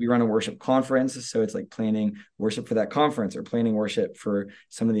lot of us, we run a worship conference, so it's like planning worship for that conference or planning worship for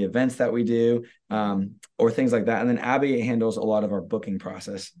some of the events that we do, or things like that. And then Abby handles a lot of our booking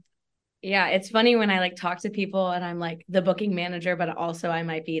process. Yeah, it's funny when I like talk to people and I'm like the booking manager, but also I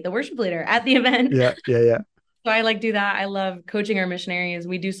might be the worship leader at the event. Yeah. So I like do that. I love coaching our missionaries.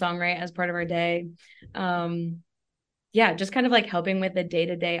 We do songwrite as part of our day. Just kind of like helping with the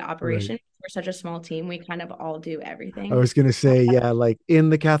day-to-day operation. Right. We're such a small team. We kind of all do everything. I was going to say, like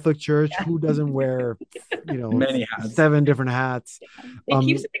in the Catholic Church, who doesn't wear, many hats, 7 different hats? Yeah.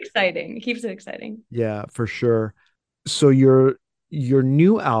 It keeps it exciting. Yeah, for sure. So your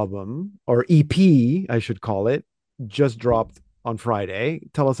new album, or EP, I should call it, just dropped on Friday.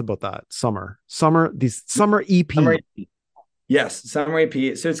 Tell us about that. Summer EP. Yes, summer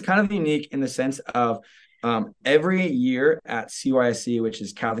EP. So it's kind of unique in the sense of every year at CYSC, which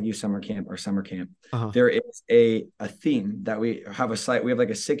is Catholic Youth Summer Camp or Summer Camp, there is a theme that we have we have like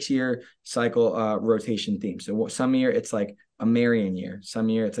a 6-year cycle rotation theme. So some year it's like a Marian year, some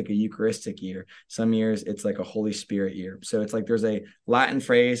year it's like a Eucharistic year, some years it's like a Holy Spirit year. So it's like there's a Latin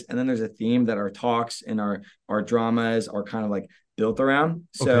phrase and then there's a theme that our talks and our dramas are kind of like built around.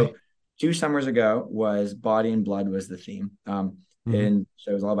 So 2 summers ago was Body and Blood was the theme. And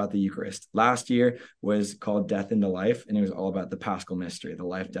so it was all about the Eucharist. Last year was called Death into Life, and it was all about the Paschal mystery, the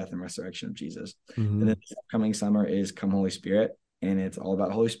life, death, and resurrection of Jesus. And then this upcoming summer is Come Holy Spirit, and it's all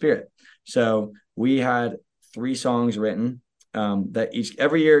about Holy Spirit. So we had 3 songs written that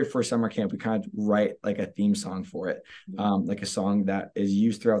every year for summer camp, we kind of write like a theme song for it, like a song that is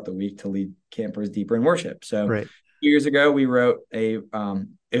used throughout the week to lead campers deeper in worship. So years ago, we wrote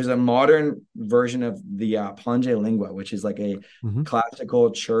it was a modern version of the Pange Lingua, which is like a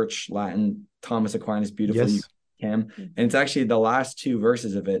classical church Latin Thomas Aquinas beautiful hymn. And it's actually the last 2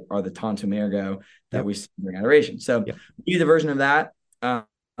 verses of it are the Tantum Ergo that we sing during adoration. So we used a version of that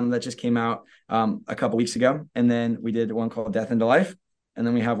that just came out a couple weeks ago. And then we did one called Death into Life. And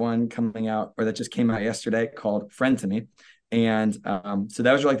then we have one coming out, or that just came out yesterday, called Friend to Me. And so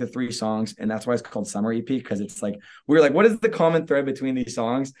those are like the 3 songs, and that's why it's called Summer EP, because it's like we were like, what is the common thread between these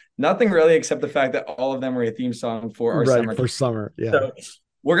songs? Nothing really, except the fact that all of them were a theme song for our summer. For summer, yeah. So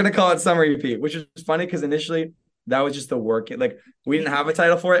we're gonna call it Summer EP, which is funny because initially that was just the work. Like we didn't have a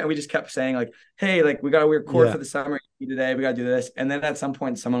title for it, and we just kept saying like, hey, like we got to record for the Summer EP today. We got to do this, and then at some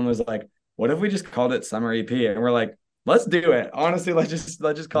point someone was like, what if we just called it Summer EP? And we're like, let's do it. Honestly, let's just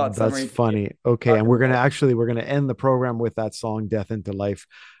call it Summer EP. That's funny. Okay, and we're gonna end the program with that song "Death into Life,"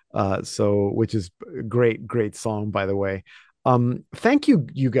 which is a great song, by the way. Thank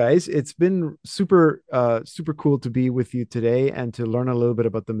you guys. It's been super cool to be with you today and to learn a little bit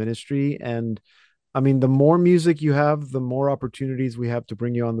about the ministry. And I mean, the more music you have, the more opportunities we have to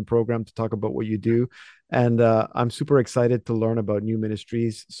bring you on the program to talk about what you do. And I'm super excited to learn about new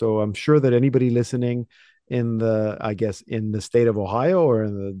ministries. So I'm sure that anybody listening in the state of Ohio or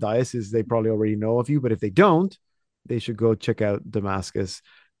in the diocese, they probably already know of you, but if they don't, they should go check out Damascus.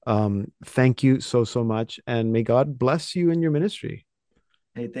 Thank you so much, and may God bless you in your ministry.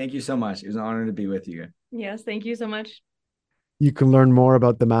 Hey, thank you so much. It was an honor to be with you. Yes, thank you so much. You can learn more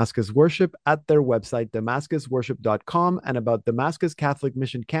about Damascus Worship at their website, damascusworship.com, and about Damascus Catholic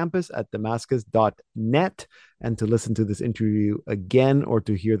Mission Campus at damascus.net. And to listen to this interview again or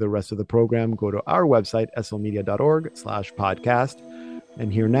to hear the rest of the program, go to our website, slmedia.org/podcast.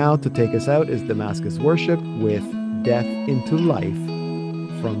 And here now to take us out is Damascus Worship with Death into Life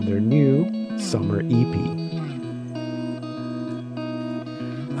from their new summer EP.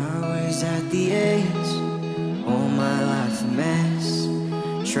 I was at the edge, all my life a mess,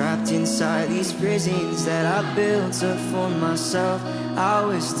 trapped inside these prisons that I built up for myself. I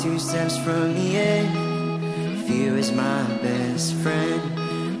was 2 steps from the end, fear is my best friend.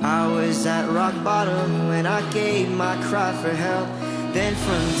 I was at rock bottom when I gave my cry for help. Then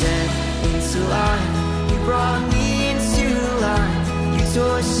from death into life, you brought me into light. You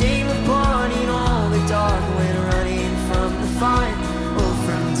tore shame apart in all the dark when running from the fire. Oh,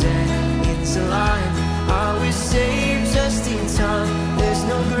 from death into life, I was saved just in time. There's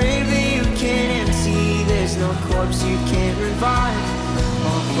no grave that you can empty, there's no corpse you can't revive.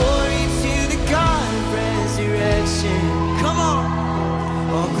 All glory to the God of resurrection. Come on!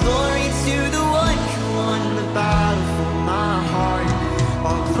 All glory to the one who won the battle for my heart.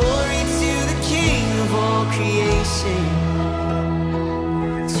 All glory to the King of all creation.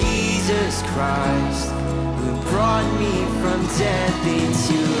 Jesus Christ, who brought me from death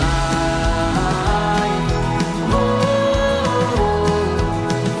into life.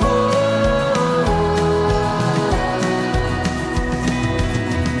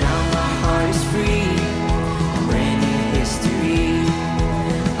 Now my heart is free, brand new history.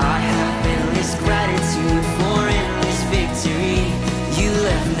 I have endless gratitude for endless victory. You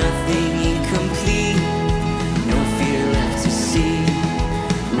left nothing incomplete, no fear left to see.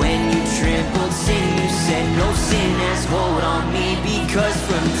 When you trampled sin, you said no sin has hold on me. Because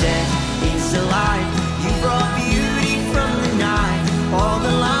from death into life, you brought beauty from the night. All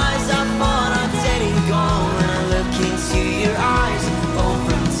the lies I fought are dead and gone when I look into your eyes. Oh,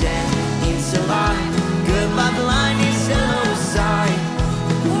 from death into life, goodbye blindness, hello sight.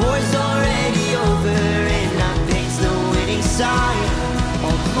 The war's already over and I picked the winning side.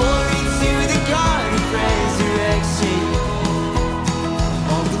 All glory to the God of resurrection.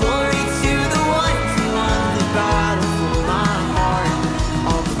 All glory to the one who won the battle for my heart.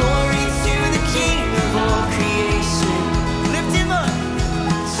 All glory to the King of all creation. Lift him up.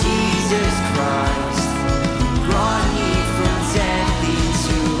 Jesus Christ brought me from death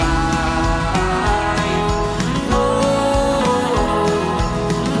into life.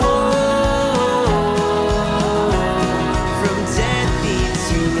 From death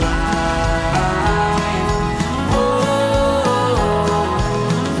into life.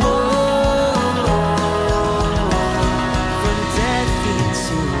 From death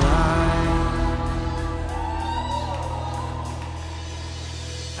into life.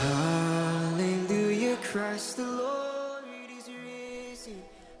 Hallelujah, Christ the Lord is risen.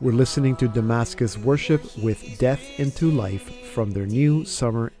 We're listening to Damascus Worship with Death into Life from their new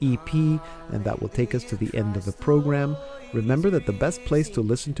summer EP, and that will take us to the end of the program. Remember that the best place to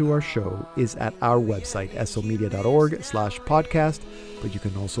listen to our show is at our website, somedia.org/podcast, but you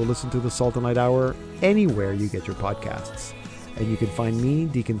can also listen to the Salt and Light Hour anywhere you get your podcasts. And you can find me,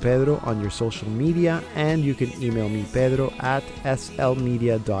 Deacon Pedro, on your social media, and you can email me,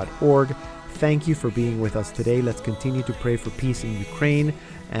 pedro@slmedia.org. Thank you for being with us today. Let's continue to pray for peace in Ukraine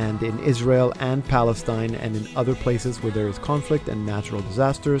and in Israel and Palestine and in other places where there is conflict and natural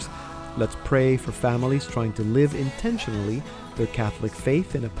disasters. Let's pray for families trying to live intentionally their Catholic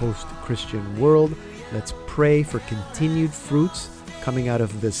faith in a post-Christian world. Let's pray for continued fruits coming out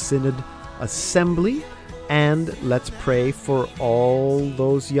of the Synod assembly. And let's pray for all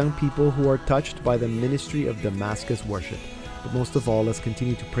those young people who are touched by the ministry of Damascus Worship. But most of all, let's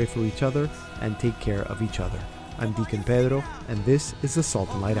continue to pray for each other and take care of each other. I'm Deacon Pedro, and this is the Salt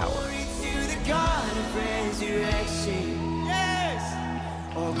and Light Hour.